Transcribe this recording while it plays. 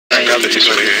grab the juice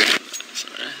over here.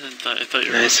 Sorry, I thought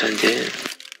you were. Nice one, dude.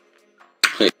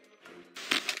 Wait.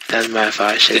 That's my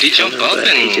fault. Did he jump up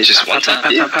and just one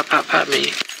tap you? Pop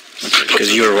me.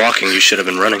 Because you were walking, you should have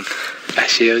been running.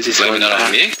 Actually, it was just Blaming one that on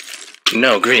pop. me?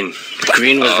 No, Green.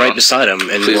 Green was right beside him,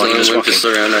 and Please while he don't was whip walking. this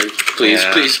around. Please,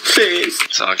 Yeah. please, please.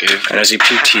 It's all good. And as he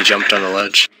peeked, he jumped on the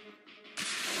ledge.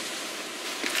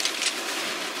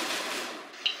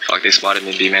 Fuck, they spotted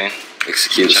me, B main.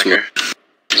 Execute Checker.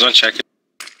 There's one checker.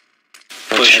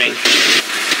 Pushing.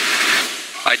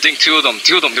 I think two of them,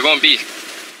 they're going B.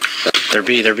 They're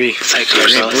B. Psycho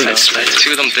yourself.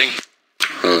 Two of them think.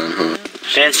 Hold on.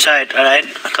 Stay inside, alright?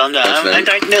 Calm down. I'm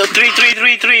trying to nail 3.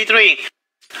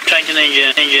 Trying to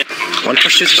ninja. One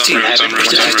push to the team. Push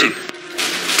to the team.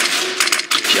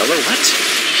 Yellow, what?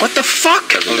 What the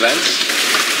fuck? On vents.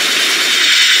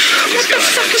 What the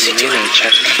fuck is he doing?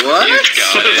 What? You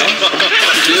got it.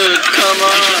 Dude, come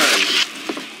on.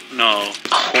 No.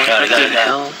 What the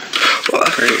hell?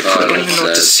 I don't even know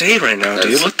what to say right now,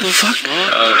 dude. What the fuck?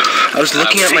 I was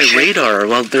looking at my radar.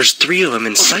 Well, there's 3 of them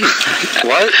in sight.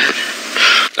 What?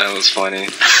 That was funny.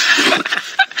 What?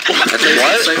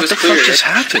 What the fuck just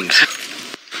happened?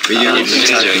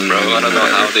 Ninja, bro. I don't know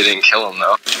how they didn't kill him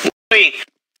though. 3.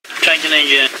 Trying to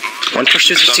ninja. One push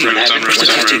to the team. Push to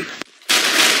the team.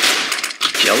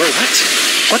 Yellow, what?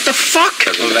 What the fuck?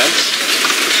 On vents.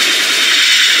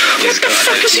 What the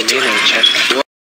fuck is he doing?